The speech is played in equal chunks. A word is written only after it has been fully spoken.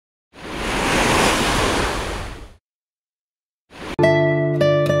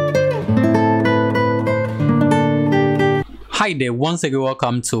Hi there, once again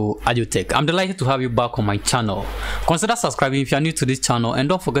welcome to AdjoTech. I'm delighted to have you back on my channel. Consider subscribing if you are new to this channel and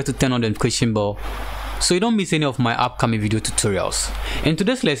don't forget to turn on the notification bell so you don't miss any of my upcoming video tutorials. In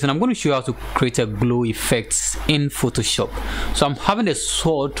today's lesson, I'm going to show you how to create a glow effect in Photoshop. So I'm having a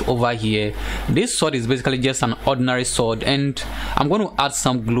sword over here. This sword is basically just an ordinary sword and I'm going to add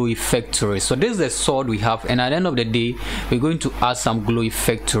some glow effect to it. So this is the sword we have, and at the end of the day we're going to add some glow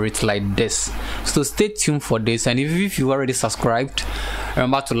effect to it like this. So stay tuned for this, and if you already subscribed,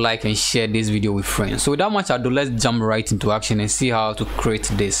 remember to like and share this video with friends. So without much ado, let's jump right into action and see how to create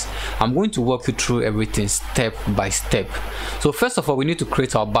this. I'm going to walk you through everything step by step. So first of all, we need to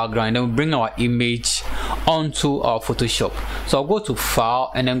create our background, and then we bring our image onto our Photoshop. So I'll go to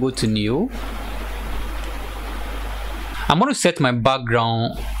File and then go to New. I'm going to set my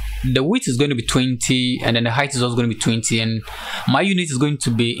background. The width is going to be 20 and then the height is also going to be 20, and my unit is going to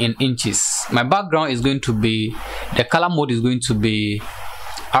be in inches. My background is going to be, the color mode is going to be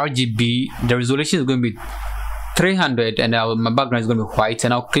RGB, the resolution is going to be 300, and my background is going to be white,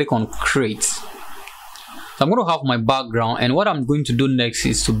 and I'll click on Create. So I'm going to have my background, and what I'm going to do next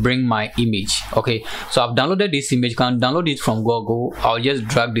is to bring my image. Okay, so I've downloaded this image. You can download it from Google. I'll just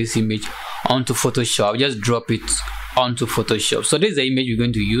drag this image onto Photoshop. I'll just drop it onto Photoshop. So this is the image we're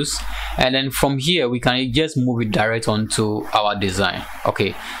going to use, and then from here we can just move it direct onto our design.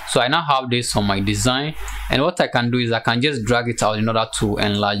 Okay, so I now have this on my design, and what I can do is I can just drag it out in order to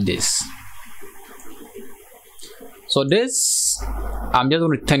enlarge this. So this, I'm just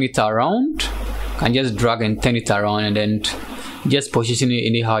going to turn it around. You can just drag and turn it around and then just position it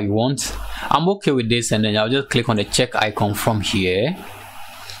anyhow you want. I'm okay with this, and then I'll just click on the check icon from here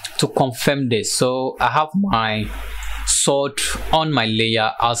to confirm this. So I have my sword on my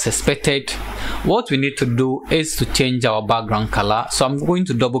layer as expected. What we need to do is to change our background color. So I'm going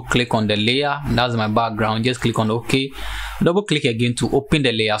to double click on the layer. That's my background. Just click on OK. Double click again to open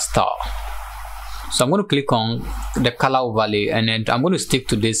the layer style. So I'm going to click on the color overlay, and then I'm going to stick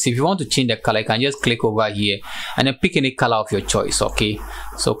to this. If you want to change the color, you can just click over here and then pick any color of your choice. Okay,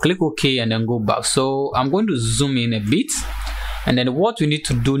 so click OK and then go back. So I'm going to zoom in a bit, and then what we need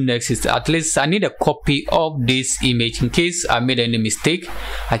to do next is, at least I need a copy of this image in case I made any mistake.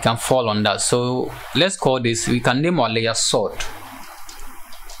 I can fall on that. So let's call this, we can name our layer sword.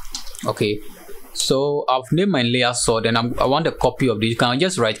 Okay, so I've named my layer sword, and I want a copy of this. You can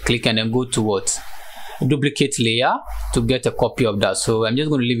just right click and then go towards duplicate layer to get a copy of that. So I'm just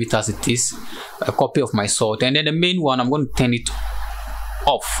going to leave it as it is, a copy of my sword, and then the main one I'm going to turn it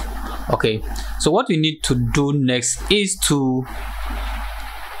off. Okay, so what we need to do next is to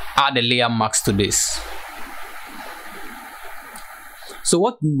add a layer mask to this. So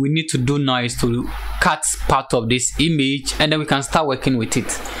what we need to do now is to cut part of this image, and then we can start working with it.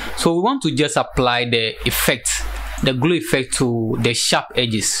 So we want to just apply the effect, the glue effect, to the sharp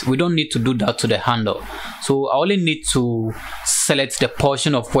edges. We don't need to do that to the handle. So I only need to select the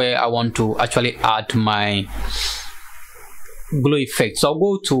portion of where I want to actually add my glow effect. So I'll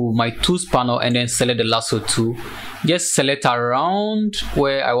go to my tools panel and then select the lasso tool. Just select around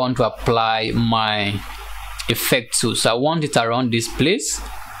where I want to apply my effect to. So I want it around this place,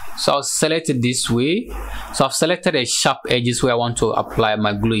 so I'll select it this way. So I've selected the sharp edges where I want to apply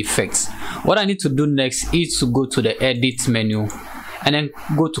my glue effects. What I need to do next is to go to the edit menu and then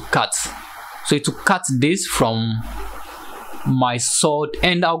go to cut. So to cut this from my sword,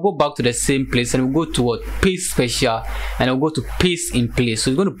 and I'll go back to the same place and we'll go to what, paste special, and I'll go to paste in place.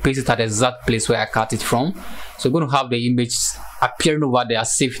 So we're going to paste it at the exact place where I cut it from. So we're going to have the image appearing over there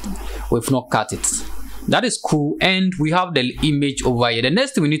as if we've not cut it. That is cool, and we have the image over here. The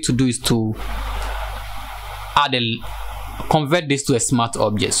next thing we need to do is to convert this to a smart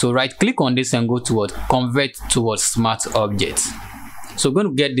object. So right click on this and go to what, convert towards smart object. So we're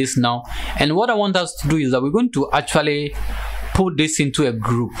going to get this now, and what I want us to do is that we're going to actually put this into a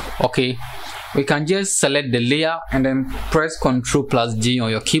group. Okay, we can just select the layer and then press Ctrl+G on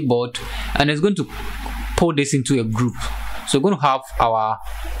your keyboard, and it's going to put this into a group. So we're going to have our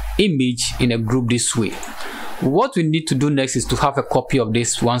image in a group this way. What we need to do next is to have a copy of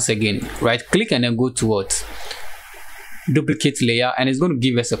this. Once again, right click and then go to what, duplicate layer, and it's going to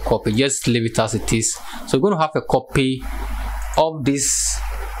give us a copy. Just leave it as it is. So we're going to have a copy of this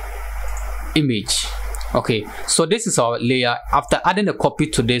image. Okay, so this is our layer. After adding a copy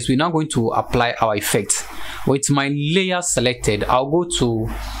to this, we're now going to apply our effect. With my layer selected, I'll go to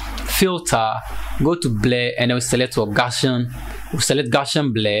filter, go to blur, and then we select our Gaussian. We select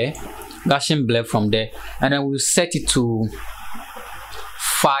Gaussian blur from there, and then we'll set it to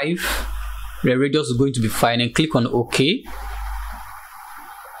 5. The radius is going to be 5, and click on OK.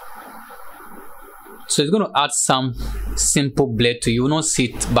 So it's going to add some simple blur to you will not see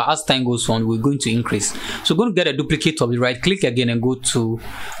it, but as time goes on we're going to increase. So we're going to get a duplicate of it, right click again and go to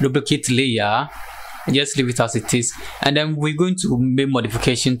duplicate layer, just leave it as it is, and then we're going to make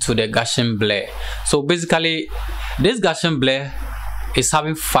modification to the Gaussian blur. So basically this Gaussian blur is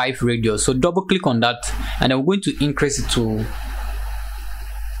having 5 radius, so double click on that and then we're going to increase it to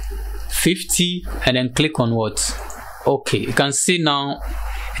 50 and then click on what? Okay, you can see now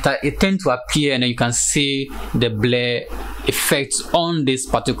it tends to appear and then you can see the blur effects on this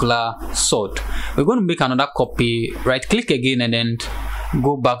particular sword. We're going to make another copy, right click again and then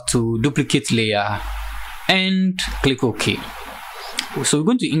go back to duplicate layer and click OK. So we're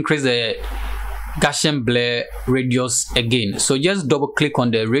going to increase the Gaussian blur radius again, so just double click on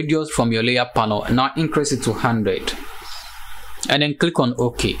the radius from your layer panel and now increase it to 100 and then click on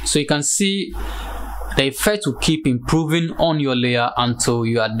OK. So you can see the effect will keep improving on your layer until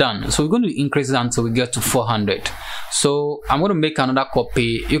you are done. So we're going to increase it until we get to 400. So I'm going to make another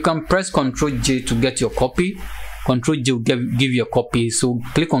copy. You can press Ctrl J to get your copy. Ctrl J will give you a copy. So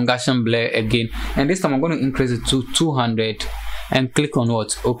click on Gaussian blur again, and this time I'm going to increase it to 200 and click on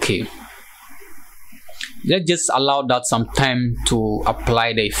what? OK. Let's just allow that some time to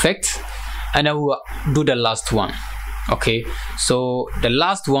apply the effect, and then we'll do the last one. Okay, so the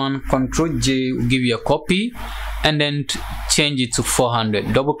last one, Ctrl J will give you a copy and then change it to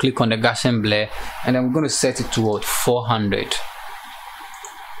 400. Double click on the Gaussian blur and then we're going to set it to what? 400.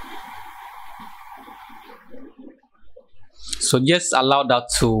 So just allow that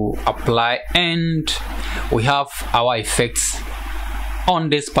to apply and we have our effects on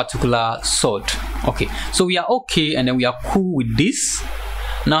this particular sword. Okay, so we are okay and then we are cool with this.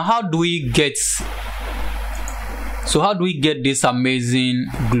 Now how do we get this amazing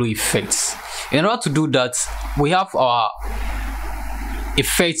glue effects? In order to do that, we have our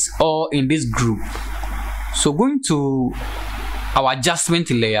effects all in this group. So going to our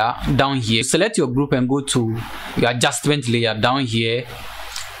adjustment layer down here, select your group and go to your adjustment layer down here,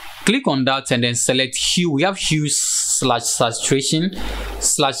 click on that and then select hue. We have hue slash saturation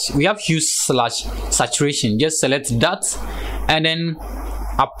we have hue slash saturation. Just select that and then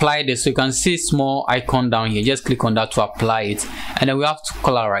apply this. So you can see small icon down here, just click on that to apply it, and then we have to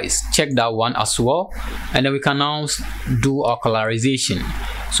colorize. Check that one as well, and then we can now do our colorization.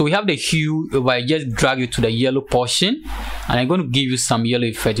 So we have the hue. If I just drag it to the yellow portion and I'm going to give you some yellow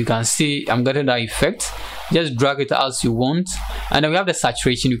effect, you can see I'm getting that effect. Just drag it as you want, and then we have the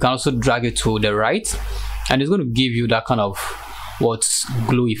saturation. You can also drag it to the right and it's going to give you that kind of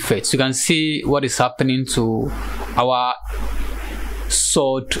glue effect. So you can see what is happening to our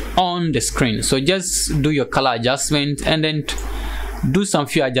sword on the screen. So just do your color adjustment and then do some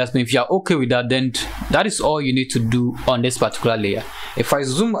few adjustments. If you are okay with that, then that is all you need to do on this particular layer. If I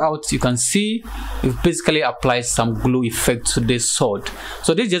zoom out, you can see we've basically applied some glue effect to this sword.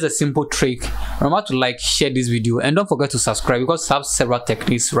 So this is just a simple trick. Remember to like, share this video, and don't forget to subscribe because I have several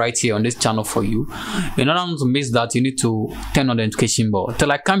techniques right here on this channel for you. In order not to miss that, you need to turn on the notification bell.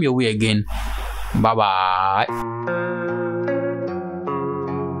 Till I come your way again, bye bye.